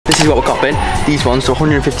is what we're copping. These ones, so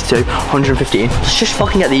 152, 115. Let's just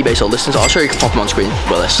fucking get the eBay sold listings. I'll show you, pop them on screen,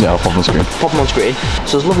 Willis. Yeah, I'll pop them on screen. Pop them on screen.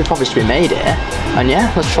 So there's lovely profits to be made here. And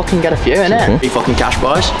yeah, let's fucking get a few, innit? Three fucking cash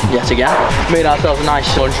boys, yet again. Made ourselves a nice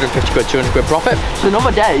 150 quid, 200 quid profit. So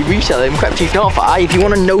another day reselling Crep Chief Notify. If you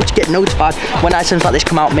want to get notified when items like this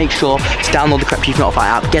come out, make sure to download the Crep Chief Notify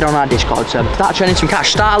app, get on our Discord server, start training some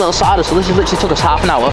cash, start a little cider. So this has literally took us half an hour.